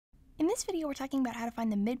In this video, we're talking about how to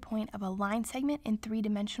find the midpoint of a line segment in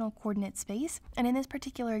three-dimensional coordinate space. And in this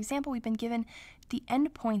particular example, we've been given the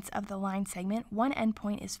endpoints of the line segment. One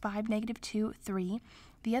endpoint is 5, -2, 3.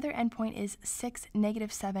 The other endpoint is 6,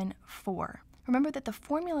 -7, 4. Remember that the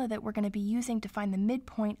formula that we're going to be using to find the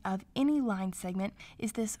midpoint of any line segment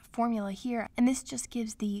is this formula here, and this just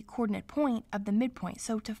gives the coordinate point of the midpoint.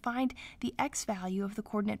 So to find the x value of the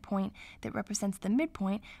coordinate point that represents the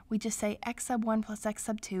midpoint, we just say x sub 1 plus x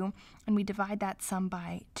sub 2, and we divide that sum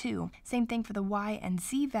by 2. Same thing for the y and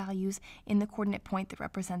z values in the coordinate point that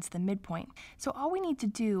represents the midpoint. So all we need to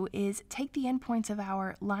do is take the endpoints of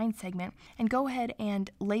our line segment and go ahead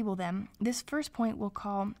and label them. This first point we'll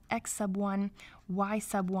call x sub 1, y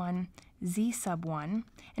sub 1, z sub 1,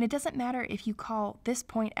 and it doesn't matter if you call this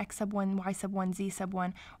point x sub 1, y sub 1, z sub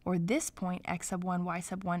 1, or this point x sub 1, y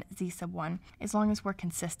sub 1, z sub 1, as long as we're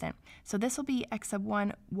consistent. So this will be x sub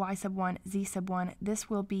 1, y sub 1, z sub 1. This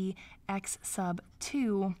will be x sub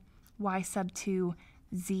 2, y sub 2,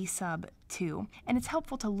 z sub 2. And it's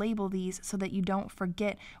helpful to label these so that you don't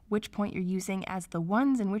forget which point you're using as the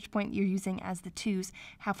ones and which point you're using as the twos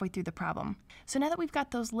halfway through the problem. So now that we've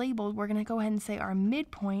got those labeled, we're going to go ahead and say our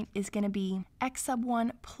midpoint is going to be x sub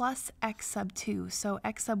 1 plus x sub 2. So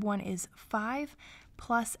x sub 1 is 5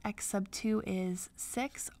 plus x sub 2 is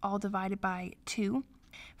 6, all divided by 2.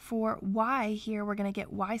 For y here, we're going to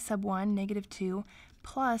get y sub 1, -2,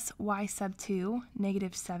 plus y sub 2,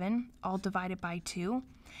 -7, all divided by 2.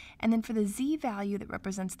 And then for the z value that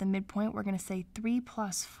represents the midpoint, we're going to say 3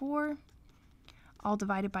 plus 4, all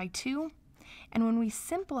divided by 2. And when we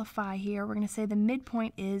simplify here, we're going to say the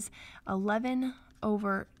midpoint is 11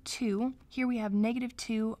 over 2. Here we have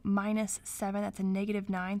 -2 minus 7, that's a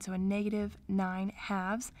 -9, so a -9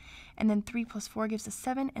 halves. And then 3 plus 4 gives us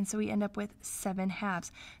 7, and so we end up with 7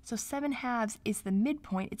 halves. So 7 halves is the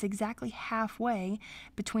midpoint. It's exactly halfway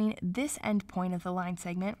between this endpoint of the line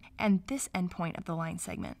segment and this endpoint of the line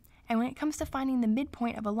segment. And when it comes to finding the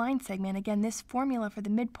midpoint of a line segment, again, this formula for the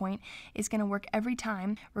midpoint is going to work every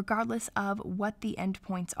time, regardless of what the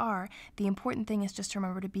endpoints are. The important thing is just to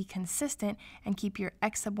remember to be consistent and keep your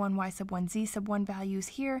x sub 1, y sub 1, z sub 1 values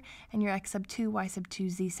here, and your x sub 2, y sub 2,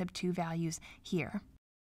 z sub 2 values here.